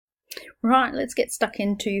Right, let's get stuck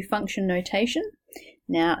into function notation.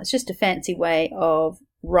 Now, it's just a fancy way of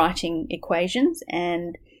writing equations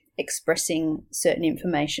and expressing certain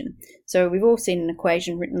information. So we've all seen an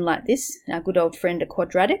equation written like this, our good old friend a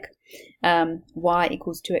quadratic. Y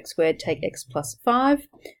equals 2x squared, take x plus 5.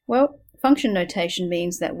 Well, function notation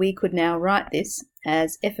means that we could now write this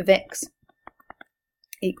as f of x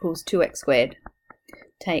equals 2x squared,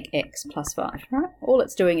 take x plus 5. Right? All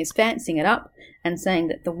it's doing is fancying it up and saying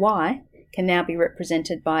that the y can now be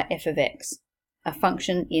represented by f of x, a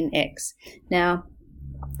function in x. Now,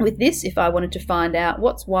 with this, if I wanted to find out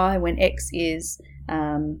what's y when x is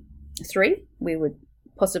 3, we would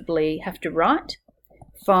possibly have to write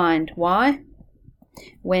find y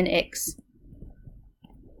when x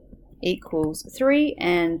equals 3,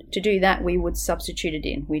 and to do that we would substitute it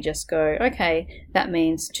in. We just go, okay, that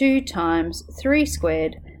means 2 times 3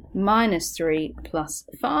 squared minus 3 plus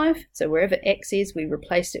 5. So wherever x is, we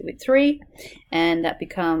replace it with 3, and that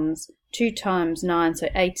becomes 2 times 9, so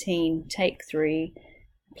 18, take 3,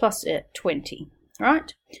 plus 20.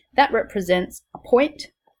 Right? That represents a point.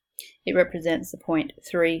 It represents the point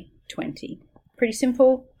 3, 20. Pretty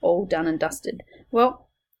simple, all done and dusted. Well,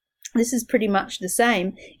 this is pretty much the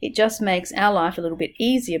same. It just makes our life a little bit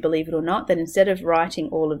easier, believe it or not, that instead of writing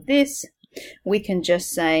all of this, we can just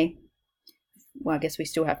say, well, I guess we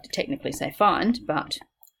still have to technically say find, but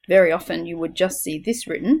very often you would just see this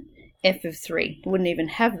written, f of 3. It wouldn't even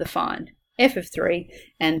have the find, f of 3,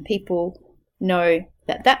 and people know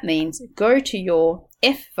that that means go to your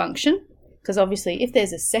f function, because obviously if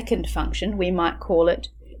there's a second function, we might call it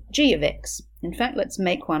g of x. In fact, let's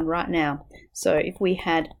make one right now. So if we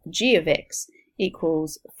had g of x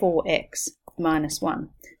equals 4x minus 1.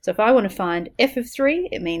 So if I want to find f of 3,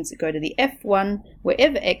 it means go to the f1,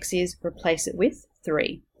 wherever x is, replace it with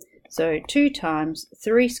 3. So 2 times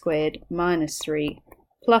 3 squared minus 3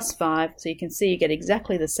 plus 5. So you can see you get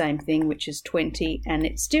exactly the same thing, which is 20, and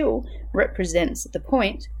it still represents the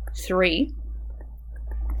point 3,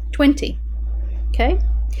 20. Okay?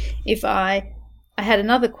 If I had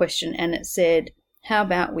another question and it said, how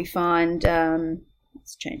about we find,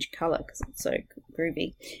 let's change colour because it's so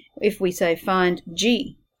groovy. If we say find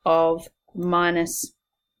g of minus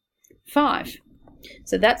 5.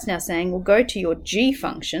 So that's now saying, well, go to your g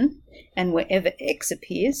function and wherever x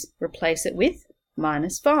appears, replace it with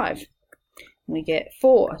minus 5. We get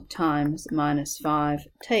 4 times minus 5,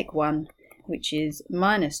 take 1, which is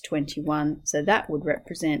minus 21. So that would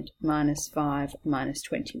represent minus 5 minus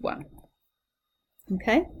 21.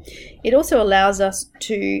 Okay. It also allows us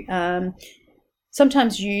to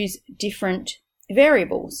sometimes use different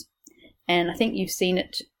variables. And I think you've seen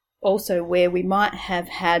it also where we might have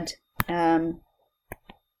had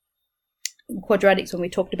quadratics when we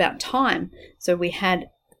talked about time. So we've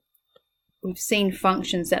seen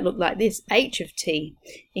functions that look like this. H of t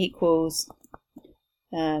equals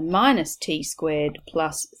minus t squared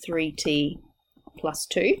plus 3t plus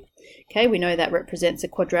 2. Okay, we know that represents a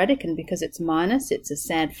quadratic, and because it's minus, it's a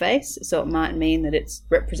sad face, so it might mean that it's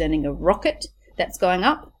representing a rocket that's going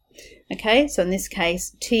up. Okay, so in this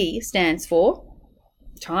case, t stands for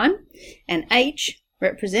time, and h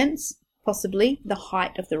represents possibly the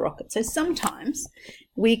height of the rocket. So sometimes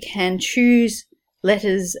we can choose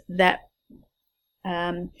letters that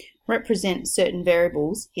represent certain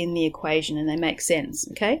variables in the equation, and they make sense.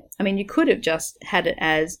 Okay, I mean, you could have just had it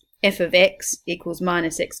as f of x equals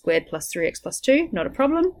minus x squared plus 3x plus 2, not a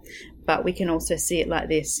problem, but we can also see it like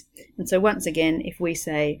this. And so once again, if we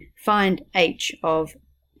say find h of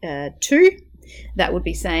 2, that would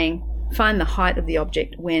be saying find the height of the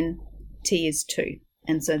object when t is 2.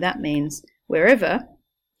 And so that means wherever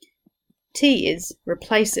t is,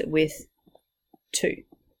 replace it with 2.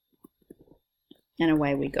 And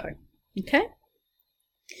away we go. Okay?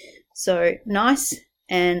 So nice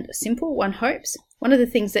and simple, one hopes. One of the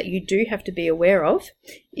things that you do have to be aware of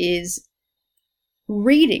is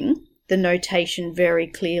reading the notation very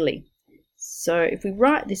clearly. So if we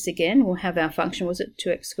write this again, we'll have our function, was it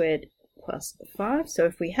 2x squared plus 5? So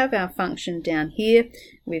if we have our function down here,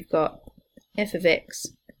 we've got f of x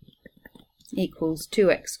equals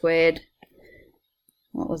 2x squared,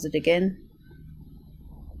 what was it again?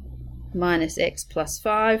 Minus x plus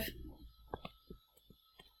 5.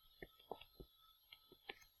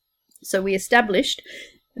 So we established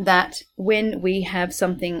that when we have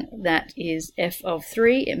something that is f of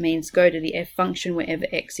 3, it means go to the f function wherever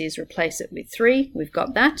x is, replace it with 3. We've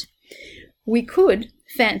got that. We could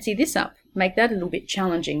fancy this up, make that a little bit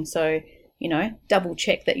challenging. So, you know, double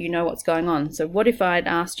check that you know what's going on. So what if I'd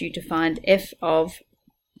asked you to find f of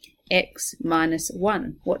x minus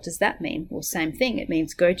 1? What does that mean? Well, same thing. It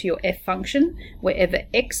means go to your f function wherever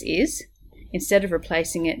x is, instead of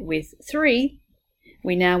replacing it with 3,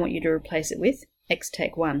 we now want you to replace it with x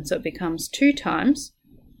take 1. So it becomes 2 times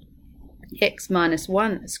x minus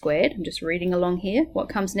 1 squared. I'm just reading along here. What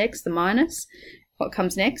comes next? The minus. What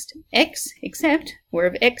comes next? X, except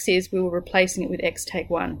wherever x is, we were replacing it with x take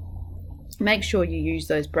 1. Make sure you use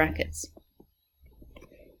those brackets.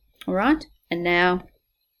 Alright, and now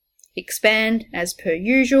expand as per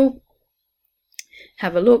usual.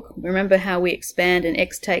 Have a look. Remember how we expand an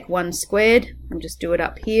x take 1 squared. I'll just do it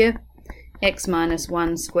up here. X minus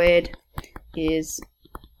 1 squared is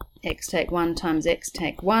x take 1 times x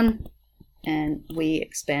take 1. And we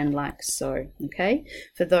expand like so. Okay,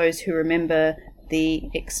 for those who remember the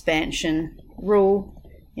expansion rule,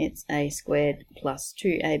 it's a squared plus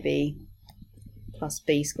 2ab plus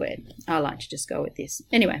b squared. I like to just go with this.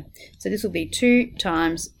 Anyway, so this will be 2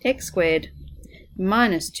 times x squared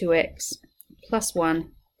minus 2x plus 1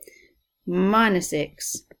 minus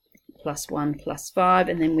x plus 1 plus 5,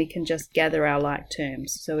 and then we can just gather our like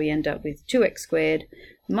terms. So we end up with 2x squared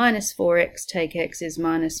minus 4x, take x is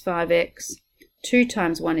minus 5x, 2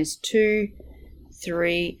 times 1 is 2,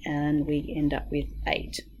 3, and we end up with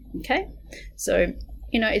 8. Okay, so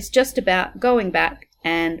it's just about going back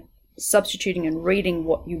and substituting and reading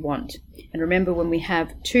what you want. And remember, when we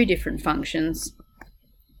have 2 different functions,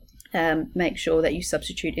 make sure that you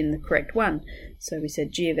substitute in the correct one. So we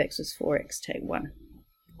said g of x was 4x take 1.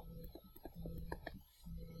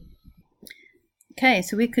 Okay,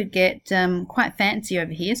 so we could get quite fancy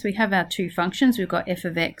over here. So we have our 2 functions. We've got f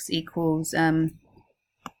of x equals our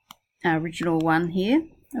original one here.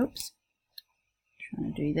 Oops,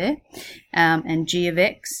 trying to do there. And g of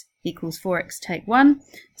x equals 4x take 1.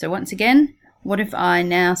 So once again, what if I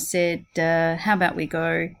now said, how about we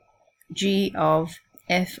go g of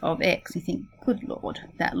f of x? You think, good Lord,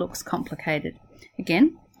 that looks complicated.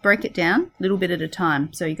 Again, break it down a little bit at a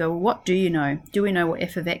time. So you go, well, what do you know? Do we know what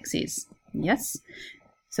f of x is? Yes.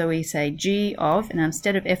 So we say g of, and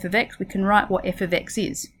instead of f of x, we can write what f of x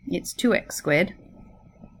is. It's 2x squared,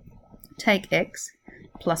 take x,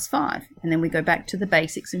 plus 5. And then we go back to the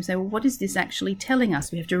basics and say, well, what is this actually telling us?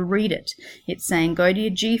 We have to read it. It's saying go to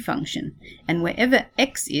your g function, and wherever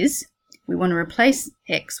x is, we want to replace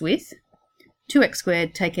x with 2x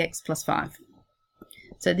squared, take x, plus 5.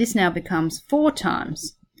 So this now becomes 4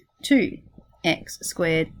 times 2x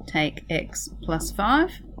squared, take x, plus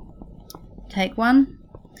 5. Take 1,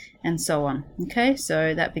 and so on. Okay,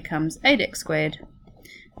 so that becomes 8x squared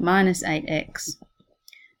minus 8x.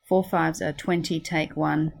 4 5s are 20, take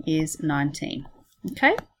 1 is 19.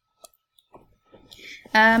 Okay?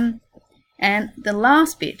 And the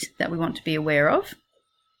last bit that we want to be aware of,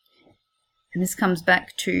 and this comes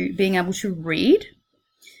back to being able to read.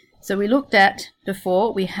 So we looked at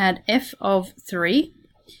before, we had f of 3,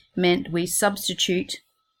 meant we substitute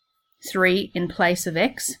 3 in place of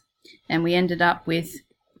x. And we ended up with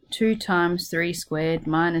 2 times 3 squared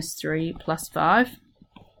minus 3 plus 5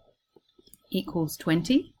 equals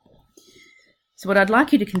 20. So what I'd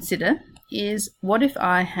like you to consider is, what if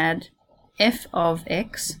I had f of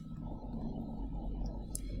x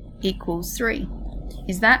equals 3?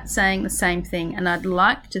 Is that saying the same thing? And I'd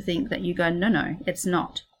like to think that you go, no, it's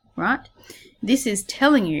not, right? This is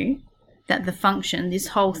telling you that the function, this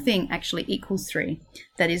whole thing, actually equals 3.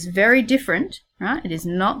 That is very different, right? It is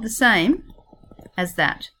not the same as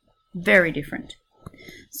that. Very different.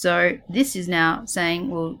 So this is now saying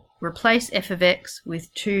we'll replace f of x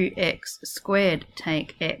with 2x squared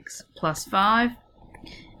take x plus 5,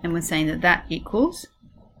 and we're saying that that equals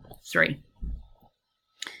 3.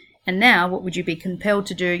 And now what would you be compelled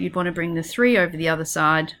to do? You'd want to bring the 3 over the other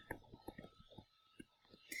side,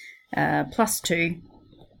 plus 2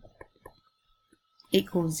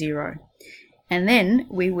 equals 0. And then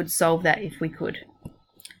we would solve that if we could.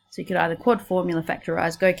 So you could either quad formula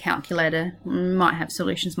factorize, go calculator, might have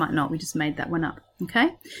solutions, might not. We just made that one up.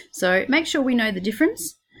 Okay, so make sure we know the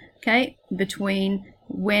difference, okay, between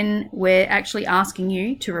when we're actually asking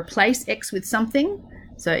you to replace x with something.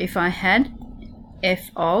 So if I had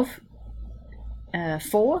f of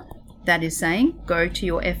 4, that is saying go to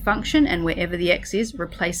your f function, and wherever the x is,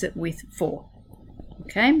 replace it with 4.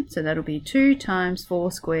 Okay, so that'll be 2 times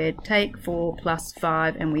 4 squared, take 4 plus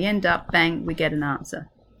 5, and we end up, bang, we get an answer.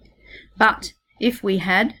 But if we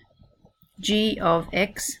had g of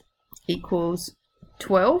x equals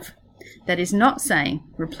 12, that is not saying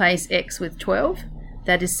replace x with 12.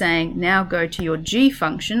 That is saying now go to your g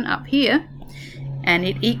function up here, and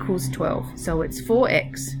it equals 12. So it's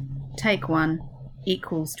 4x, take 1,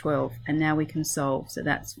 equals 12. And now we can solve. So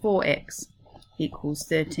that's 4x equals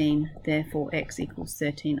 13, therefore x equals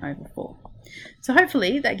 13 over 4. So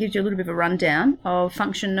hopefully that gives you a little bit of a rundown of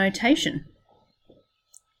function notation.